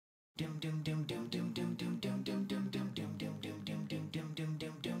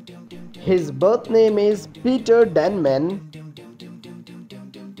His birth name is Peter Denman.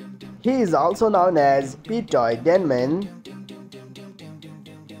 He is also known as Peter Denman.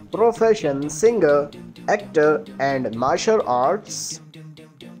 Profession: singer, actor, and martial arts.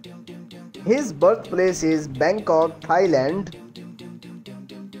 His birthplace is Bangkok, Thailand.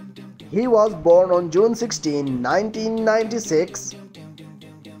 He was born on June 16, 1996,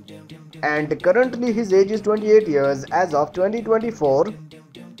 and currently his age is 28 years as of 2024.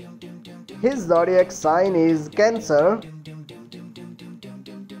 His zodiac sign is Cancer.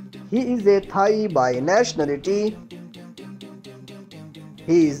 He is a Thai by nationality.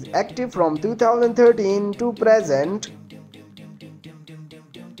 He is active from 2013 to present.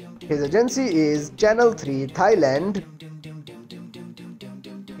 His agency is Channel 3 Thailand.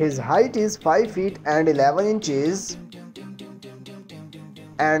 His height is 5 feet and 11 inches.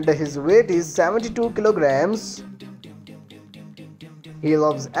 And his weight is 72 kilograms. He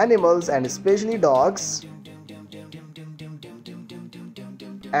loves animals and especially dogs.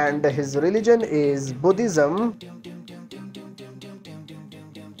 And his religion is Buddhism.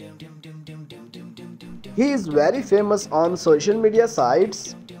 He is very famous on social media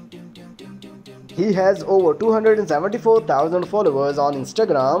sites. He has over 274,000 followers on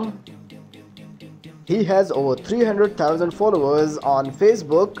Instagram. He has over 300,000 followers on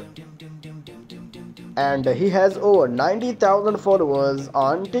Facebook. And he has over 90,000 followers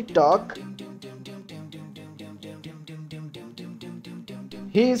on TikTok.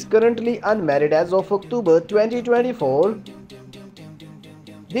 He is currently unmarried as of October 2024.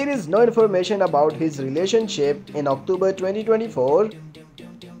 There is no information about his relationship in October 2024.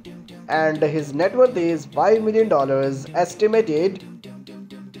 And his net worth is $5 million estimated.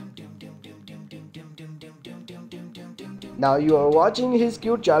 Now you are watching his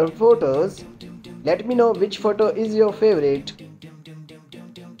cute childhood photos. Let me know which photo is your favorite.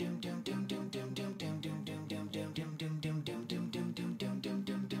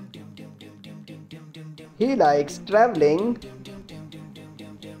 He likes traveling.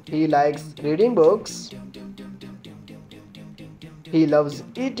 He likes reading books. He loves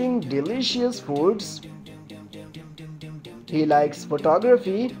eating delicious foods. He likes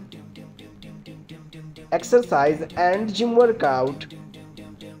photography, exercise and gym workout.